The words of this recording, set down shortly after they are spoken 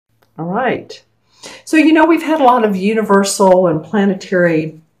All right. So, you know, we've had a lot of universal and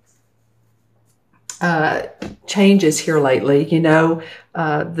planetary changes here lately. You know,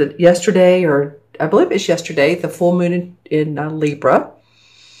 yesterday, or I believe it's yesterday, the full moon in Libra.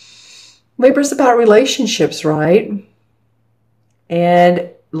 Libra's about relationships, right? And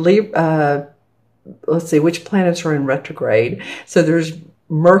let's see, which planets are in retrograde? So there's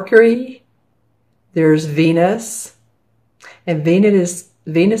Mercury, there's Venus, and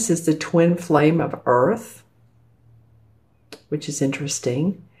Venus is the twin flame of Earth, which is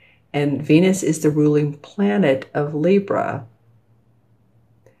interesting. And Venus is the ruling planet of Libra.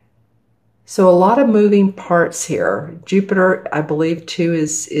 So a lot of moving parts here. Jupiter, I believe, too,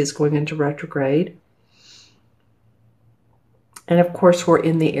 is going into retrograde. And of course, we're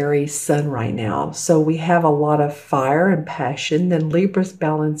in the Aries sun right now. So we have a lot of fire and passion. Then Libra's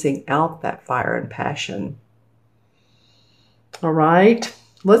balancing out that fire and passion. All right.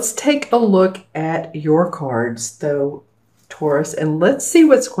 Let's take a look at your cards, though, Taurus, and let's see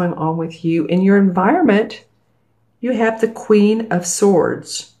what's going on with you. In your environment, you have the Queen of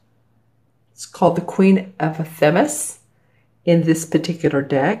Swords. It's called the Queen of Themis in this particular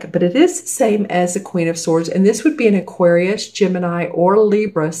deck, but it is the same as the Queen of Swords, and this would be an Aquarius, Gemini, or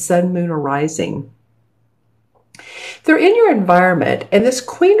Libra sun, moon, or rising. They're in your environment, and this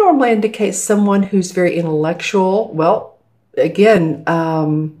Queen normally indicates someone who's very intellectual. Well, again,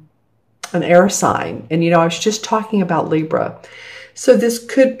 an air sign. And, you know, I was just talking about Libra. So this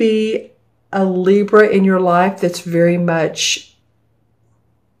could be a Libra in your life that's very much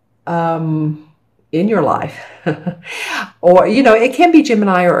in your life. Or, you know, it can be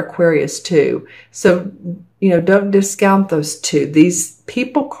Gemini or Aquarius too. So, you know, don't discount those two. These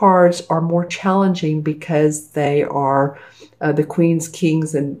people cards are more challenging because they are the Queens,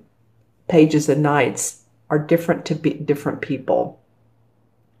 Kings, and Pages and Knights are different to be different people.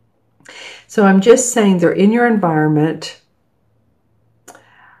 So I'm just saying they're in your environment.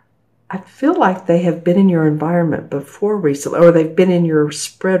 I feel like they have been in your environment before recently, or they've been in your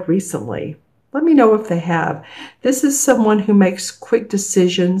spread recently. Let me know if they have. This is someone who makes quick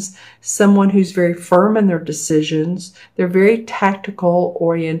decisions, someone who's very firm in their decisions. They're very tactical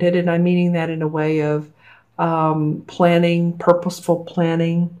oriented, and I'm meaning that in a way of planning, purposeful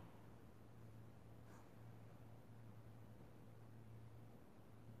planning.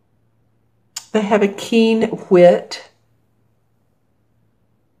 They have a keen wit.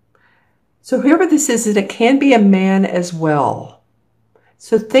 So whoever this is, it can be a man as well.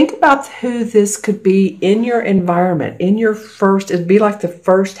 So think about who this could be in your environment, in your first, it'd be like the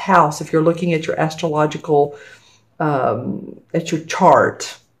first house if you're looking at your astrological, at your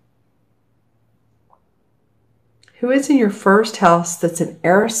chart. Who is in your first house that's an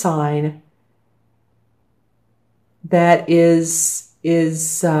air sign that is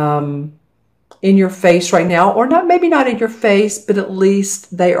in your face right now, or not, maybe not in your face, but at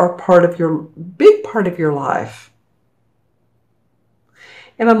least they are part of your, big part of your life.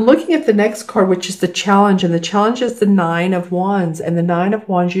 And I'm looking at the next card, which is the challenge, and the challenge is the Nine of Wands, and the Nine of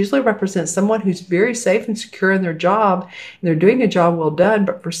Wands usually represents someone who's very safe and secure in their job, and they're doing a job well done,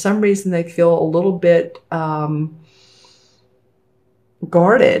 but for some reason they feel a little bit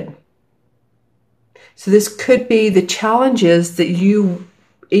guarded. So this could be the challenges that you,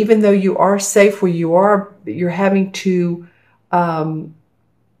 even though you are safe where you are, you're having to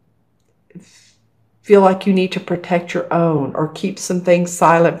feel like you need to protect your own or keep some things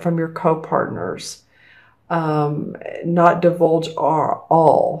silent from your co-partners. Not divulge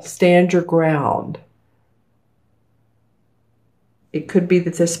all. Stand your ground. It could be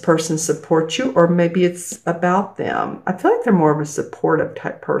that this person supports you, or maybe it's about them. I feel like they're more of a supportive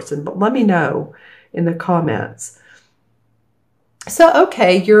type person, but let me know in the comments. So,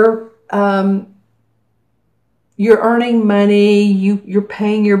 okay, you're earning money, you're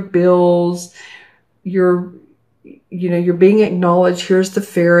paying your bills, you're being acknowledged. Here's the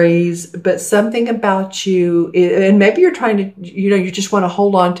fairies, but something about you, and maybe you're trying to, you just want to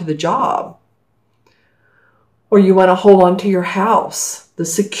hold on to the job, or you want to hold on to your house, the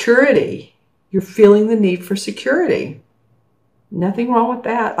security. You're feeling the need for security. Nothing wrong with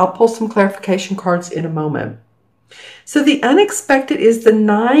that. I'll pull some clarification cards in a moment. So the unexpected is the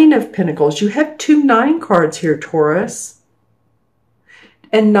Nine of Pentacles. You have 2 9 cards here, Taurus.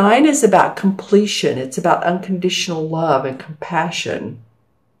 And 9 is about completion. It's about unconditional love and compassion.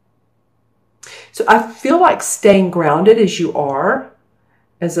 So I feel like staying grounded as you are,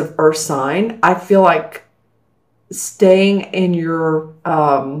 as an earth sign. I feel like staying in your,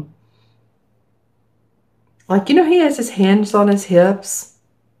 like, he has his hands on his hips.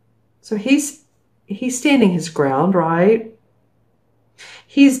 So he's standing his ground, right?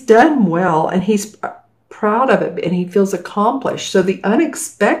 He's done well, and he's proud of it, and he feels accomplished. So the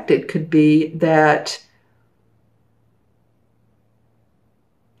unexpected could be that,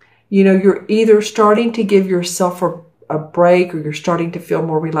 you know, you're either starting to give yourself a break, or you're starting to feel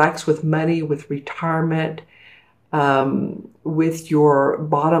more relaxed with money, with retirement, with your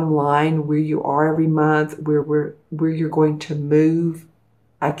bottom line, where you are every month, where you're going to move.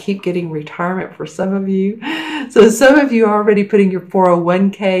 I keep getting retirement for some of you. So some of you are already putting your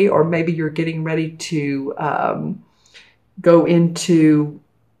 401k, or maybe you're getting ready to go into,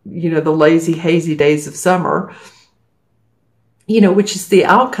 you know, the lazy, hazy days of summer, you know, which is the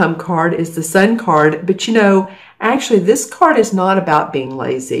outcome card, is the Sun card. But, you know, actually this card is not about being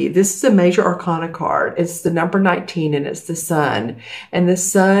lazy. This is a major arcana card. It's the number 19, and it's the Sun. And the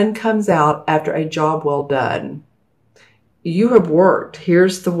Sun comes out after a job well done. You have worked.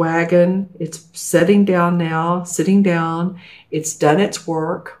 Here's the wagon. It's sitting down now, sitting down. It's done its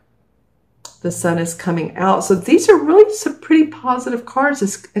work. The Sun is coming out. So these are really some pretty positive cards,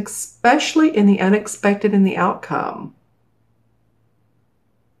 especially in the unexpected and the outcome.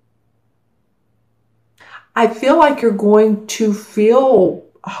 I feel like you're going to feel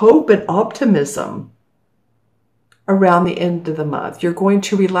hope and optimism around the end of the month. You're going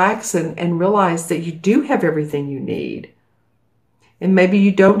to relax and realize that you do have everything you need. And maybe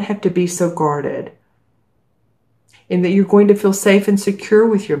you don't have to be so guarded. And that you're going to feel safe and secure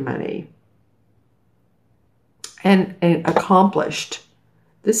with your money. And accomplished.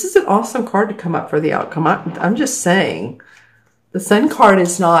 This is an awesome card to come up for the outcome. I'm just saying. The Sun card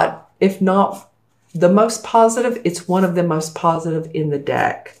is not, if not the most positive, it's one of the most positive in the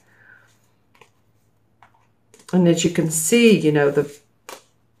deck. And as you can see, you know, the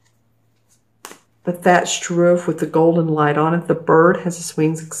thatched roof with the golden light on it. The bird has his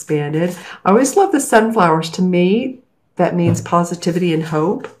wings expanded. I always love the sunflowers. To me, that means positivity and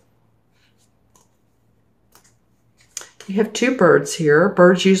hope. You have two birds here.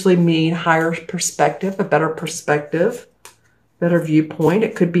 Birds usually mean higher perspective, a better perspective, better viewpoint.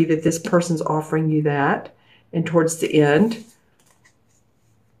 It could be that this person's offering you that. And towards the end,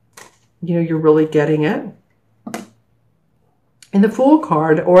 you know, you're really getting it. And the Fool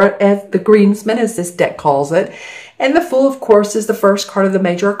card, or as the Greensman, as this deck calls it. And the Fool, of course, is the first card of the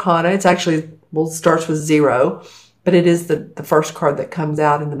major arcana. It's actually, well, it starts with 0, but it is the first card that comes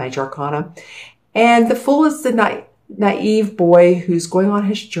out in the major arcana. And the Fool is the naive boy who's going on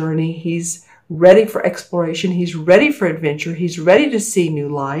his journey. He's ready for exploration. He's ready for adventure. He's ready to see new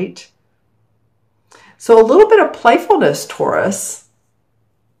light. So a little bit of playfulness, Taurus.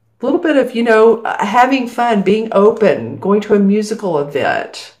 A little bit of, you know, having fun, being open, going to a musical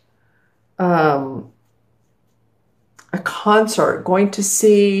event, a concert, going to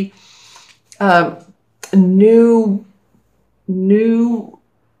see new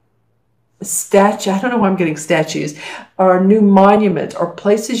statue. I don't know why I'm getting statues, or new monuments, or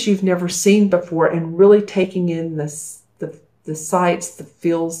places you've never seen before, and really taking in the sights, the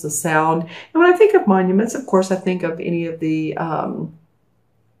feels, the sound. And when I think of monuments, of course, I think of any of the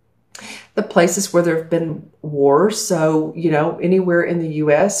places where there have been wars. So, you know, anywhere in the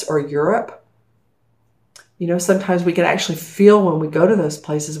US or Europe, you know, sometimes we can actually feel when we go to those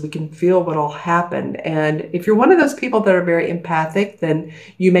places, we can feel what all happened. And if you're one of those people that are very empathic, then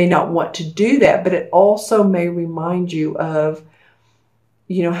you may not want to do that, but it also may remind you of,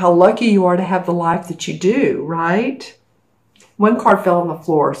 you know, how lucky you are to have the life that you do, right? One card fell on the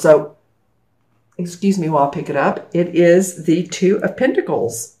floor, so excuse me while I pick it up. It is the Two of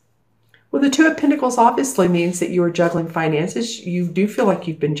Pentacles. Well, the Two of Pentacles obviously means that you are juggling finances. You do feel like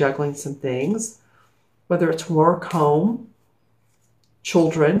you've been juggling some things, whether it's work, home,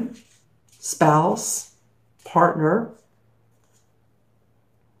 children, spouse, partner.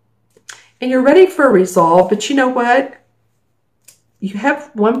 And you're ready for a resolve, but you know what? You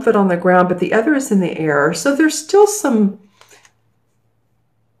have one foot on the ground, but the other is in the air. So there's still some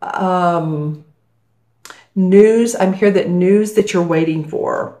news. I'm here that news that you're waiting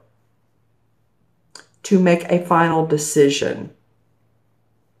for to make a final decision.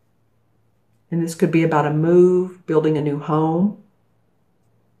 And this could be about a move, building a new home.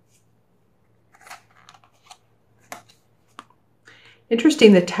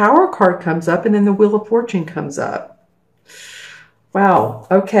 Interesting, the Tower card comes up and then the Wheel of Fortune comes up. Wow,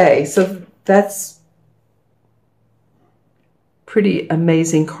 okay, so that's pretty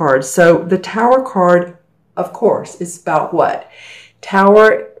amazing card. So the Tower card, of course, is about what?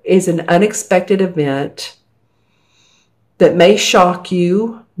 Tower is an unexpected event that may shock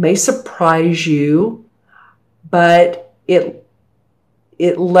you, may surprise you, but it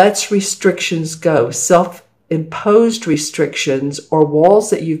lets restrictions go. imposed restrictions or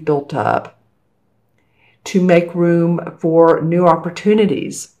walls that you've built up to make room for new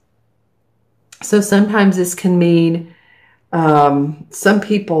opportunities. So sometimes this can mean some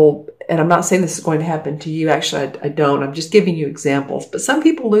people, and I'm not saying this is going to happen to you, actually I don't, I'm just giving you examples, but some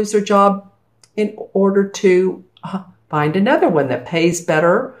people lose their job in order to find another one that pays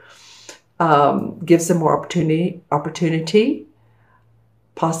better, gives them more opportunity,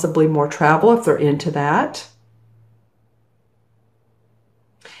 possibly more travel if they're into that.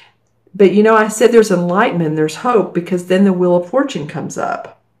 But you know, I said there's enlightenment, there's hope, because then the wheel of fortune comes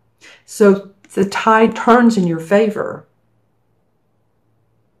up. So the tide turns in your favor.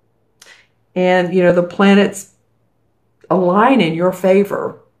 And, you know, the planets align in your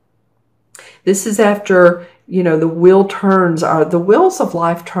favor. This is after, you know, the wheel turns. The wheels of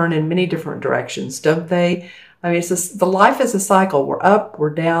life turn in many different directions, don't they? I mean, the life is a cycle. We're up,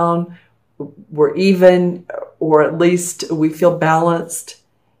 we're down, we're even, or at least we feel balanced.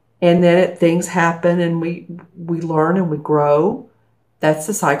 And then things happen and we learn and we grow. That's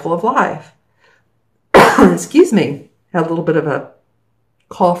the cycle of life. Excuse me. Had a little bit of a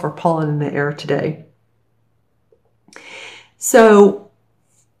cough or pollen in the air today. So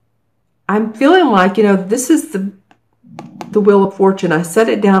I'm feeling like, you know, this is the wheel of fortune. I set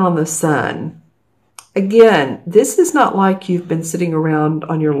it down on the sun. Again, this is not like you've been sitting around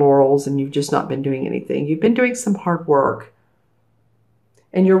on your laurels and you've just not been doing anything. You've been doing some hard work.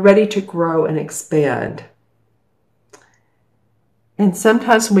 And you're ready to grow and expand. And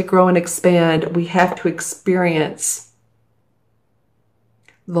sometimes when we grow and expand, we have to experience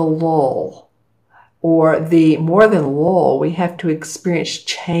the lull, or the more than lull, we have to experience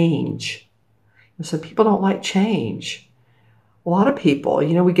change. And so people don't like change. A lot of people,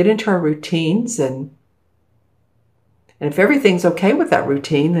 you know, we get into our routines, and if everything's okay with that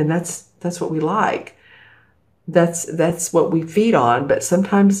routine, then that's what we like. That's what we feed on. But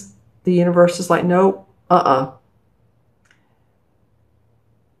sometimes the universe is like, no,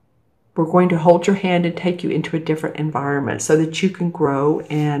 we're going to hold your hand and take you into a different environment so that you can grow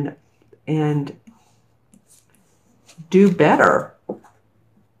and do better.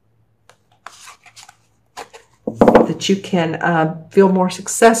 That you can feel more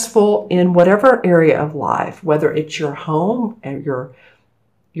successful in whatever area of life, whether it's your home and your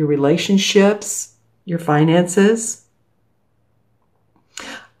relationships, your finances.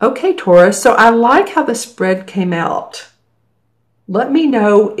 Okay, Taurus, so I like how the spread came out. Let me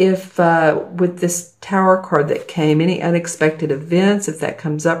know if with this Tower card that came, any unexpected events, if that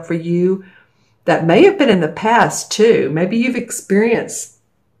comes up for you. That may have been in the past too. Maybe you've experienced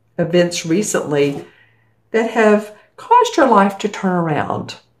events recently that have caused your life to turn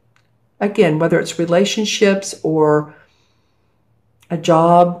around. Again, whether it's relationships or a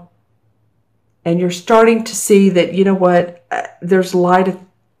job, and you're starting to see that, you know what, there's light,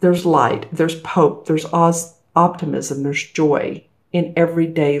 there's hope, there's optimism, there's joy in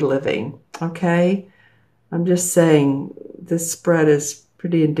everyday living, okay? I'm just saying this spread is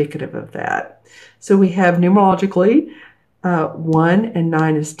pretty indicative of that. So we have numerologically 1 and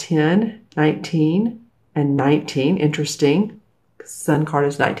 9 is 10, 19 and 19. Interesting. Sun card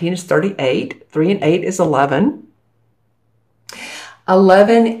is 19 is 38. 3 and 8 is 11.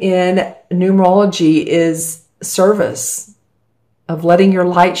 11 in numerology is service, of letting your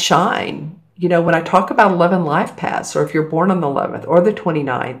light shine. You know, when I talk about 11 life paths, or if you're born on the 11th or the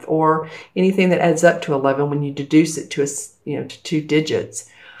 29th, or anything that adds up to 11 when you deduce it to to 2 digits,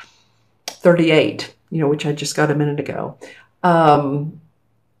 38, which I just got a minute ago,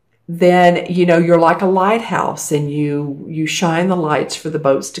 then, you're like a lighthouse, and you shine the lights for the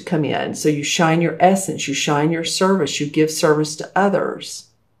boats to come in. So you shine your essence, you shine your service, you give service to others.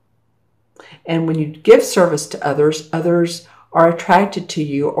 And when you give service to others, others are attracted to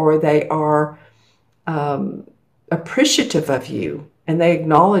you, or they are appreciative of you, and they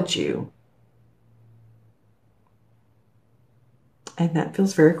acknowledge you. And that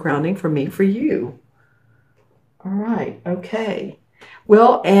feels very grounding for me, for you. All right. Okay.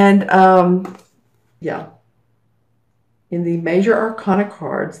 Well, and yeah, in the major arcana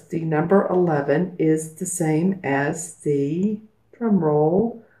cards, the number 11 is the same as the, drum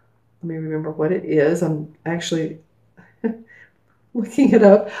roll, let me remember what it is. I'm actually looking it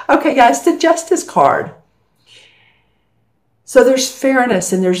up. Okay, guys, the Justice card. So there's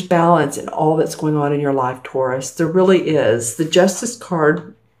fairness and there's balance in all that's going on in your life, Taurus. There really is. The Justice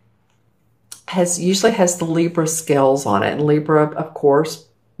card usually has the Libra scales on it. And Libra, of course,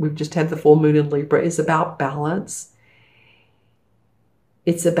 we've just had the full moon in Libra, is about balance.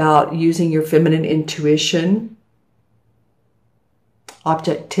 It's about using your feminine intuition,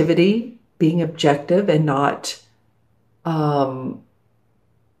 objectivity, being objective and not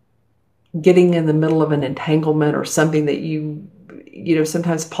getting in the middle of an entanglement or something that you know,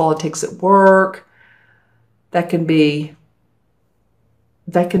 sometimes politics at work, that can be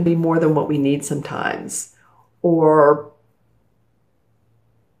more than what we need sometimes. Or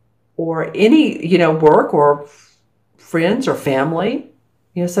any, you know, work or friends or family.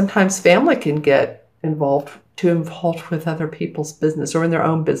 You know, sometimes family can get involved with other people's business or in their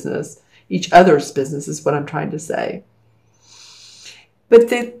own business. Each other's business is what I'm trying to say. But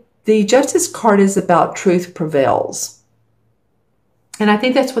the Justice card is about truth prevails. And I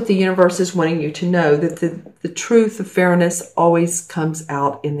think that's what the universe is wanting you to know, that the truth of fairness always comes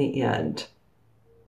out in the end.